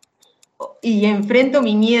 y enfrento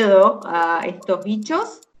mi miedo a estos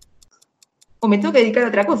bichos, o me tengo que dedicar a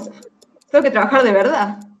otra cosa. Tengo que trabajar de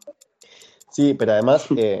verdad. Sí, pero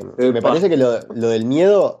además me parece que lo del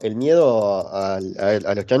miedo, el miedo a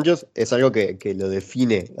los chanchos es algo que lo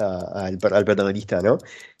define al protagonista, ¿no?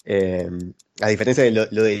 A diferencia de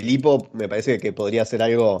lo del hipo, me parece que podría ser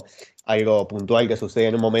algo puntual que sucede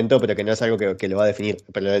en un momento, pero que no es algo que lo va a definir.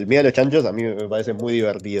 Pero lo del miedo a los chanchos a mí me parece muy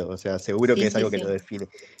divertido, o sea, seguro que es algo que lo define.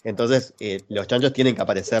 Entonces, los chanchos tienen que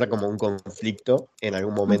aparecer como un conflicto en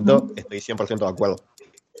algún momento, estoy 100% de acuerdo.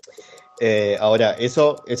 Ahora,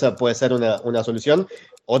 esa puede ser una solución.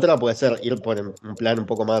 Otra puede ser ir por un plan un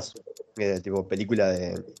poco más tipo película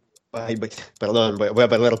de... Ay, perdón, voy a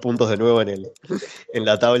perder puntos de nuevo en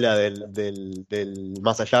la tabla del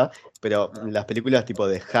más allá, pero las películas tipo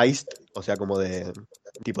de heist, o sea, como de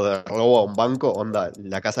tipo de robo a un banco, onda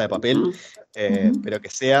La Casa de Papel, pero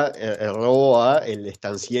que sea el robo a el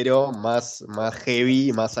estanciero más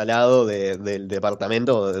heavy, más salado del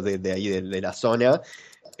departamento, de ahí, de la zona,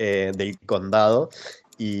 del condado,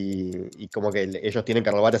 y como que ellos tienen que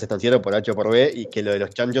robar ese estanciero por H o por B, y que lo de los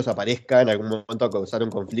chanchos aparezca en algún momento a causar un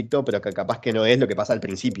conflicto, pero que capaz que no es lo que pasa al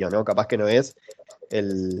principio, ¿no? Capaz que no es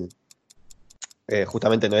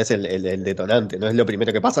justamente no es el detonante, no es lo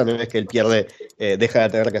primero que pasa, no es que él deja de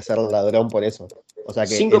tener que ser ladrón por eso. O sea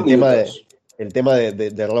que el tema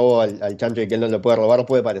de robo al chancho y que él no lo puede robar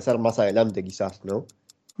puede parecer más adelante quizás, ¿no?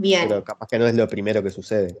 Bien. Pero capaz que no es lo primero que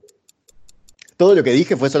sucede. Todo lo que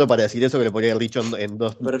dije fue solo para decir eso, que lo podría haber dicho en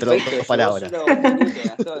dos palabras.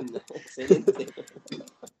 Excelente.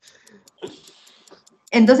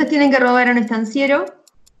 Entonces tienen que robar a un estanciero.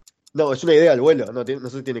 No, es una idea al vuelo, no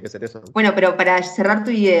sé si tiene que ser eso. Bueno, pero para cerrar tu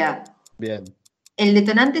idea. Bien. El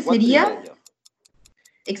detonante sería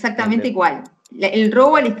exactamente igual. El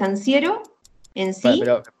robo al estanciero en sí.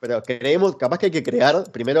 Pero creemos, capaz que hay que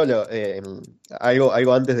crear primero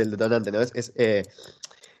algo antes del detonante, ¿no?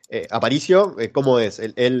 Aparicio, ¿cómo es?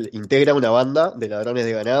 ¿Él integra una banda de ladrones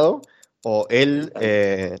de ganado? ¿O él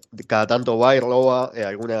cada tanto va y roba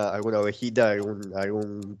alguna ovejita,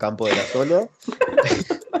 algún campo de la zona?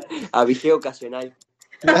 Abigeo ocasional.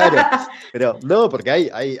 Claro, pero no,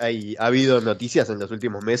 porque ha habido noticias en los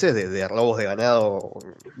últimos meses de robos de ganado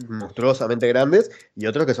monstruosamente grandes y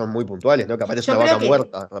otros que son muy puntuales, ¿no? Que aparece una vaca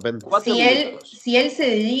muerta de repente. Si él se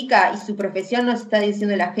dedica y su profesión nos está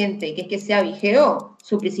diciendo la gente que es que sea abigeo,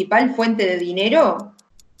 su principal fuente de dinero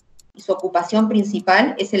y su ocupación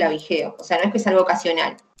principal es el abigeo. O sea, no es que es algo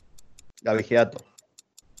ocasional. Abigeato.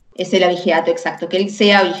 Es el abigeato, exacto, que él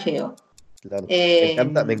sea abigeo. Claro.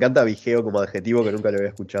 Me encanta abigeo como adjetivo, que nunca lo había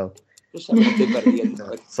escuchado. Yo ya me estoy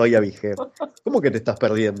perdiendo. Soy Abigé. ¿Cómo que te estás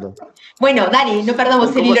perdiendo? Bueno, dale, no perdamos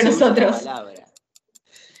el ¿Cómo hilo se usa la nosotros. palabra?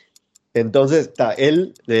 Entonces,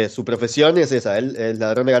 él, su profesión es esa, él es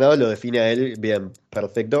ladrón de ganado, lo define a él bien,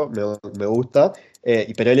 perfecto, me gusta.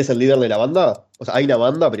 Pero él es el líder de la banda. O sea, ¿hay una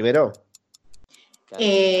banda primero? Claro.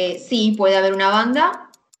 Sí, puede haber una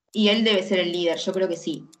banda y él debe ser el líder, yo creo que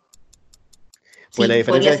sí. Pues la Sí,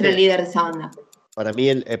 diferencia podría es ser el que líder de esa banda. para mí,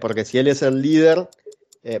 porque si él es el líder,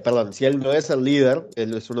 si él no es el líder,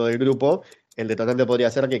 él es uno del grupo, el detonante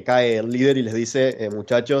podría ser que cae el líder y les dice,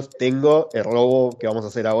 muchachos, tengo el robo que vamos a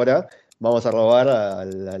hacer ahora, vamos a robar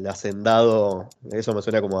al hacendado. Eso me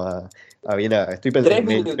suena como estoy pensando, 3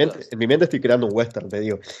 minutos. en mi mente estoy creando un western, te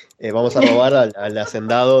digo. Vamos a robar al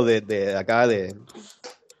hacendado de acá, de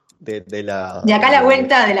acá a la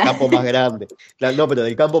vuelta de la... campo más grande. Claro, no, pero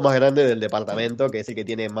del campo más grande del departamento, que es el que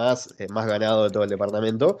tiene más ganado de todo el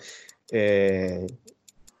departamento.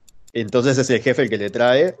 Entonces es el jefe el que le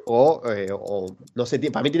trae, o no sé,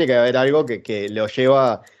 para mí tiene que haber algo que lo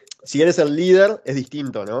lleva. Si él es el líder, es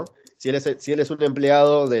distinto, ¿no? Si él es un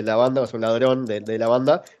empleado de la banda, o es un ladrón de la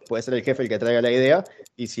banda, puede ser el jefe el que traiga la idea,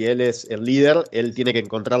 y si él es el líder, él tiene que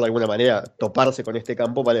encontrar de alguna manera, toparse con este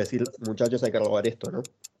campo para decir, muchachos, hay que robar esto, ¿no?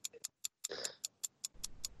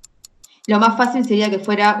 Lo más fácil sería que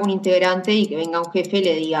fuera un integrante y que venga un jefe y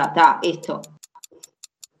le diga, esto.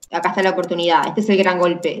 Acá está la oportunidad, este es el gran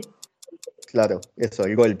golpe. Claro, eso,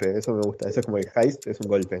 el golpe, eso me gusta. Eso es como el heist, es un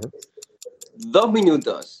golpe, ¿no? 2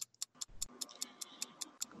 minutos.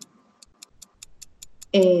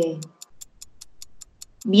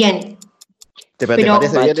 Bien. ¿Te Pero-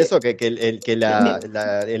 parece bien eso? Que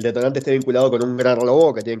el detonante esté vinculado con un gran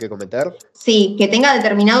robo que tienen que cometer. Sí, que tenga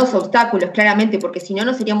determinados obstáculos, claramente, porque si no,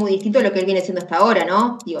 no sería muy distinto a lo que él viene haciendo hasta ahora,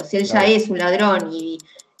 ¿no? Digo, si él Claro. ya es un ladrón y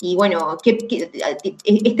bueno,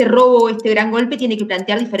 este robo, este gran golpe tiene que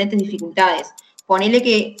plantear diferentes dificultades. Ponele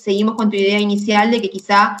que seguimos con tu idea inicial de que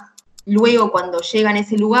quizá luego cuando llegan a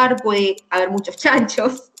ese lugar puede haber muchos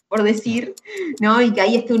chanchos, por decir, ¿no? Y que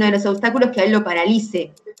ahí esté uno de los obstáculos que a él lo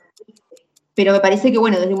paralice. Pero me parece que,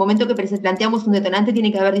 bueno, desde el momento que planteamos un detonante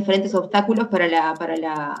tiene que haber diferentes obstáculos para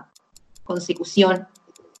la consecución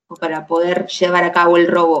o para poder llevar a cabo el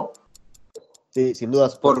robo. Sí, sin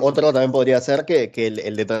dudas. Otro también podría ser que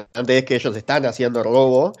el detonante es que ellos están haciendo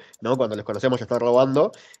robo, ¿no? Cuando los conocemos ya están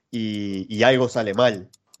robando y algo sale mal,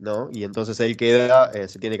 ¿no? Y entonces él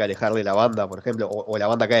se tiene que alejar de la banda, por ejemplo, o la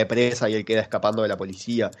banda cae presa y él queda escapando de la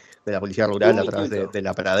policía rural a través de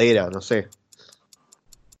la pradera, no sé.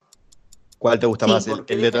 ¿Cuál te gusta Sí, más?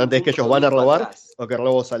 ¿El detonante es que ellos van a robar o que el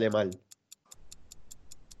robo sale mal?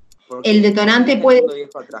 El detonante puede...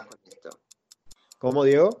 Atrás con esto? ¿Cómo,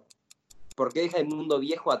 Diego? ¿Por qué deja el mundo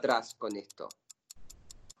viejo atrás con esto?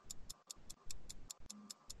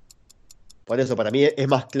 Por eso, para mí es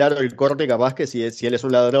más claro el corte capaz que si él es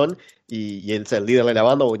un ladrón y él es el líder de la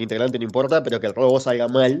banda o un integrante, no importa, pero que el robo salga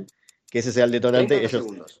mal, que ese sea el detonante. 30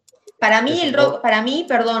 segundos. Para mí,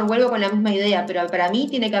 perdón, vuelvo con la misma idea, pero para mí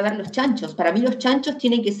tiene que haber los chanchos. Para mí los chanchos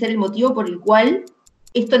tienen que ser el motivo por el cual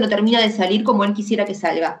esto no termina de salir como él quisiera que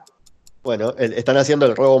salga. Bueno, están haciendo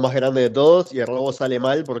el robo más grande de todos y el robo sale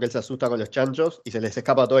mal porque él se asusta con los chanchos y se les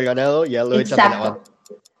escapa todo el ganado y a él lo echan de la banda.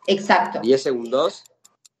 Exacto. 10 segundos.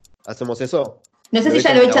 ¿Hacemos eso? No sé si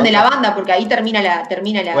ya lo echan de la banda porque ahí termina la...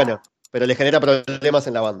 Bueno, pero le genera problemas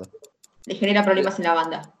en la banda. Le genera problemas en la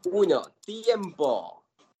banda. 1, tiempo.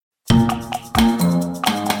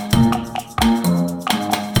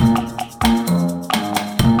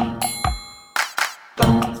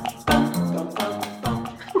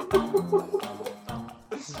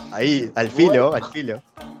 Ahí, al filo.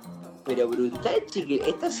 Pero brutal, chiqui.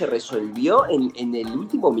 Esta se resolvió en el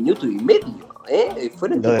último minuto y medio, ¿eh?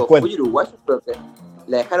 Fueron Lo tipo descuento. muy uruguayos, pero que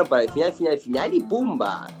la dejaron para el final y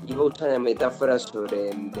 ¡pumba! Y me gusta una metáfora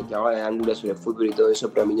sobre de que hagan ángulos sobre fútbol y todo eso,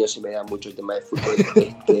 pero a mí no se me da mucho el tema de fútbol.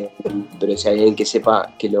 Pero si hay alguien que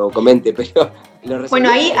sepa, que lo comente, pero... Bueno,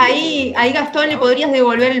 ahí Gastón le podrías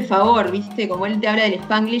devolver el favor, ¿viste? Como él te habla del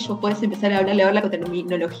Spanglish, vos podés empezar a hablarle ahora la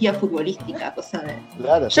terminología futbolística, cosa de...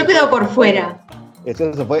 Claro, Yo quedo por fuera.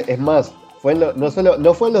 Eso fue, es más, no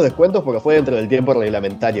fue en los descuentos porque fue dentro del tiempo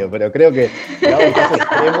reglamentario, pero creo que llegado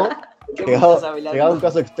un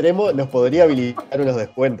caso extremo, nos podría habilitar unos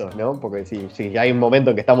descuentos, ¿no? Porque si hay un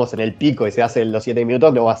momento en que estamos en el pico y se hacen los 7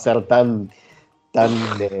 minutos, no va a ser tan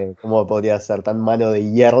 ¿cómo podría ser? Tan mano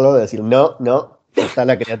de hierro de decir, no, está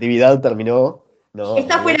la creatividad, terminó No,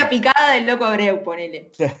 Esta fue la olvídate. picada del loco Abreu,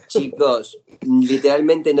 ponele. Chicos,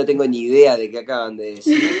 literalmente no tengo ni idea de qué acaban de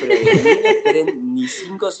decir, pero de mí no esperen ni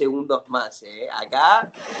 5 segundos más, ¿eh?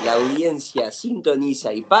 Acá la audiencia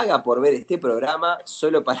sintoniza y paga por ver este programa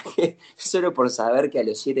solo por saber que a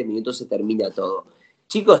los 7 minutos se termina todo.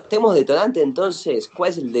 Chicos, ¿tenemos detonante entonces? ¿Cuál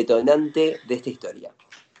es el detonante de esta historia?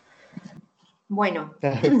 Bueno,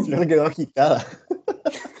 Flor quedó agitada.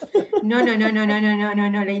 no,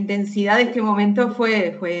 la intensidad de este momento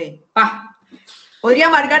fue, ¡pah! Podría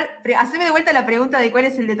marcar, haceme de vuelta la pregunta de cuál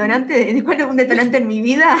es el detonante, de cuál es un detonante en mi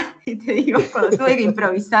vida, y te digo, cuando tuve que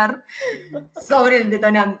improvisar sobre el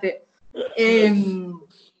detonante.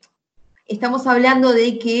 Estamos hablando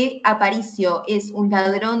de que Aparicio es un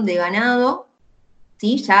ladrón de ganado,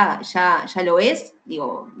 ¿sí? Ya lo es,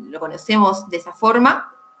 digo, lo conocemos de esa forma,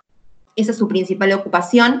 esa es su principal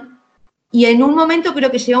ocupación, y en un momento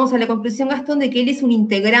creo que llegamos a la conclusión, Gastón, de que él es un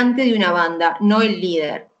integrante de una banda, no el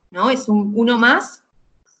líder, ¿no? Es uno más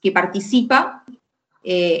que participa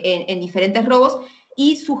en diferentes robos,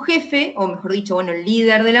 y su jefe, o mejor dicho, bueno, el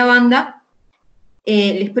líder de la banda,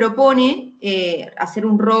 les propone hacer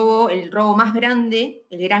un robo, el robo más grande,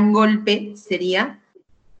 el gran golpe sería,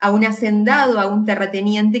 a un hacendado, a un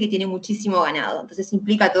terrateniente que tiene muchísimo ganado. Entonces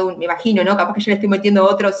implica todo, me imagino, ¿no? Capaz que yo le estoy metiendo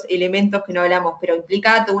otros elementos que no hablamos, pero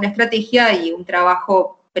implica toda una estrategia y un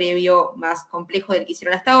trabajo previo más complejo del que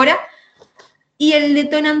hicieron hasta ahora. Y el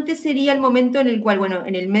detonante sería el momento en el cual, bueno,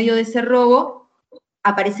 en el medio de ese robo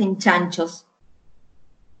aparecen chanchos.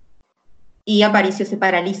 Y Aparicio se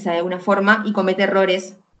paraliza de alguna forma y comete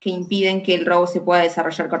errores que impiden que el robo se pueda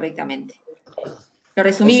desarrollar correctamente. ¿Lo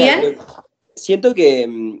resumí bien? Siento que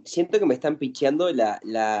me están picheando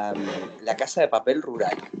la casa de papel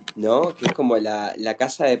rural, ¿no? Que es como la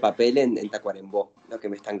casa de papel en Tacuarembó, lo que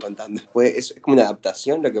me están contando. Pues es como una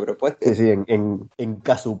adaptación lo que proponen. Sí, en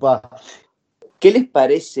Casupá. ¿Qué les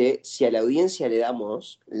parece si a la audiencia le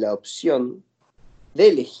damos la opción de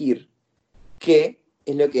elegir qué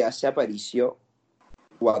es lo que hace Aparicio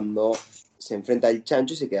cuando se enfrenta al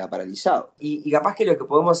chancho y se queda paralizado? Y capaz que lo que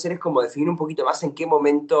podemos hacer es como definir un poquito más en qué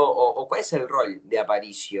momento o cuál es el rol de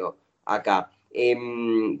Aparicio acá.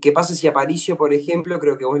 ¿Qué pasa si Aparicio, por ejemplo,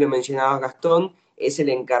 creo que vos lo mencionabas, Gastón, es el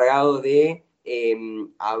encargado de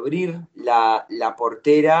abrir la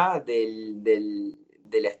portera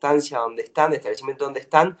de la estancia donde están, del establecimiento donde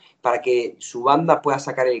están, para que su banda pueda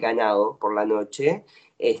sacar el ganado por la noche?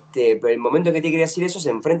 Pero el momento que tiene que decir eso, se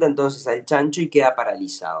enfrenta entonces al chancho y queda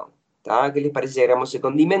paralizado. ¿Tá? ¿Qué les parece si agregamos el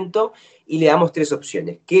condimento y le damos 3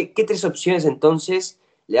 opciones? ¿Qué 3 opciones entonces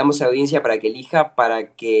le damos a la audiencia para que elija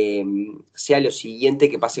para que sea lo siguiente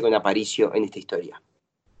que pase con Aparicio en esta historia?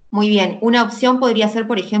 Muy bien, una opción podría ser,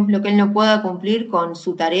 por ejemplo, que él no pueda cumplir con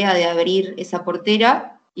su tarea de abrir esa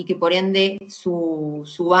portera y que por ende su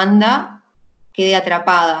banda quede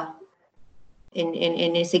atrapada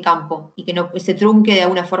en ese campo y que no se trunque de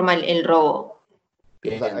alguna forma el robo. O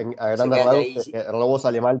sea, a grandes rasgos, el robo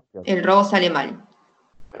sale mal. El robo sale mal.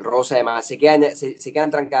 El robo además, ¿se quedan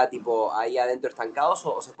trancadas tipo ahí adentro estancados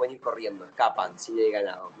o se pueden ir corriendo, escapan sin el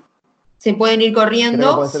ganado? Se pueden ir Creo que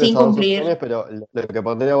corriendo pueden ser sin esas dos cumplir. opciones, pero lo que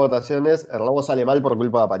pondría a votación es el robo sale mal por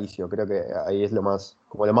culpa de Aparicio. Creo que ahí es lo más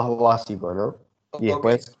básico, ¿no? Y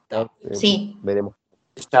después Sí. veremos.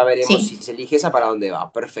 Ya veremos Sí. si se elige esa para dónde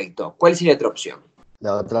va. Perfecto. ¿Cuál sería otra opción?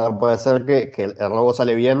 La otra puede ser que el robo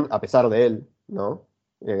sale bien a pesar de él, ¿no?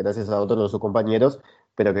 Gracias a otros de sus compañeros,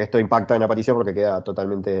 pero que esto impacta en Aparicio porque queda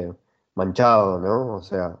totalmente manchado, ¿no? O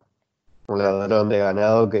sea, un ladrón de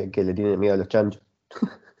ganado que le tiene miedo a los chanchos.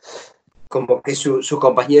 Como que sus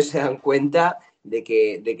compañeros se dan cuenta de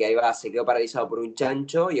que ahí va, se quedó paralizado por un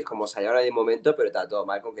chancho y es como salieron en el momento, pero está todo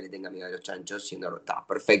mal con que le tenga miedo a los chanchos, siendo está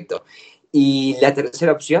perfecto. ¿Y la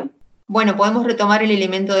tercera opción? Bueno, podemos retomar el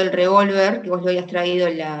elemento del revólver, que vos lo habías traído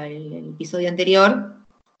en el episodio anterior,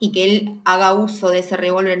 y que él haga uso de ese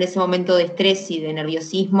revólver en ese momento de estrés y de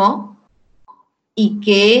nerviosismo, y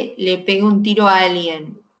que le pegue un tiro a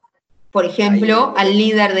alguien, por ejemplo, al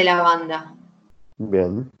líder de la banda.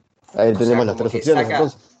 Bien. Ahí tenemos las 3 opciones,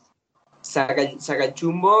 entonces. Saca el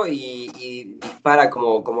chumbo y dispara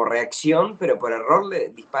como reacción, pero por error le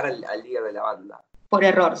dispara al líder de la banda. Por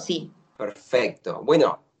error, sí. Perfecto.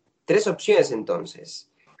 Bueno, 3 opciones entonces.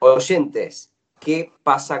 Oyentes, ¿qué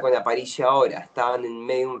pasa con Aparicio ahora? Estaban en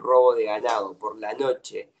medio de un robo de ganado por la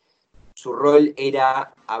noche. Su rol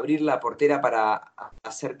era abrir la portera para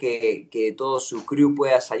hacer que todo su crew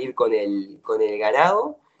pueda salir con el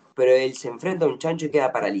ganado, pero él se enfrenta a un chancho y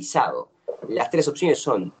queda paralizado. Las 3 opciones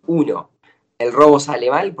son: 1, el robo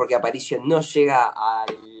sale mal porque Aparicio no llega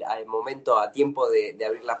al momento a tiempo de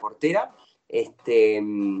abrir la portera.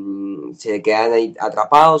 se quedarán ahí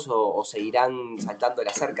atrapados o seguirán saltando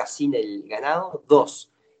la cerca sin el ganado.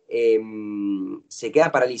 2, se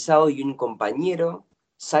queda paralizado y un compañero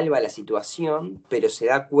salva la situación, pero se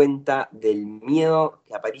da cuenta del miedo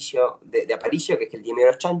de Aparicio, que es que él tiene miedo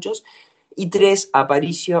a los chanchos. Y 3,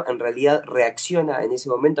 Aparicio en realidad reacciona en ese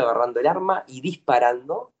momento agarrando el arma y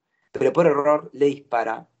disparando, pero por error le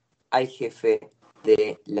dispara al jefe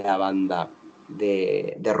de la banda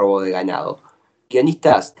de robo de ganado.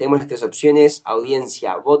 Guionistas, tenemos las 3 opciones,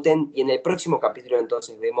 audiencia, voten, y en el próximo capítulo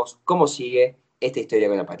entonces vemos cómo sigue esta historia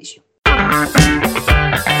con Aparicio.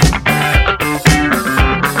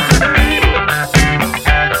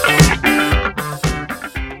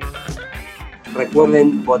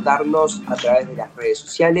 Recuerden votarnos a través de las redes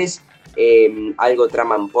sociales, Algo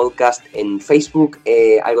Traman Podcast en Facebook,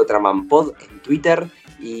 Algo Traman Pod en Twitter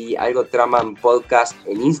y Algo Traman Podcast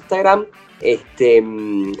en Instagram.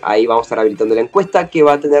 Ahí vamos a estar habilitando la encuesta que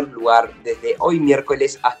va a tener lugar desde hoy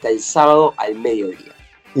miércoles hasta el sábado al mediodía.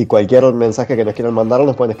 Y cualquier mensaje que nos quieran mandar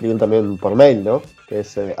nos pueden escribir también por mail, ¿no? Que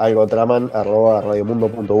es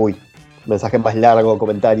algotraman@radiomundo.uy. Mensaje más largo,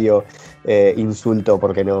 comentario, insulto,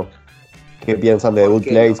 ¿por qué no? ¿Qué piensan de The Good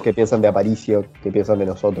Place? ¿Qué piensan de Aparicio? ¿Qué piensan de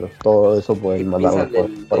nosotros? Todo eso pueden mandarlo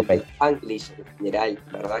por mail. Spanglish en general,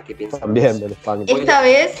 ¿verdad? ¿Qué piensan? También del Spanglish. Esta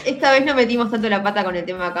vez no metimos tanto la pata con el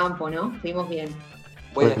tema campo, ¿no? Estuvimos bien.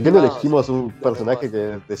 Bueno, ¿por qué no elegimos un personaje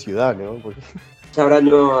de ciudad, no? Porque... ya habrá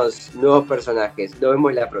nuevos personajes. Nos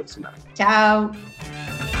vemos la próxima. Chao.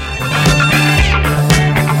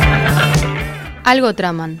 Algo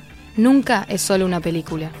traman. Nunca es solo una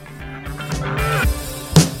película.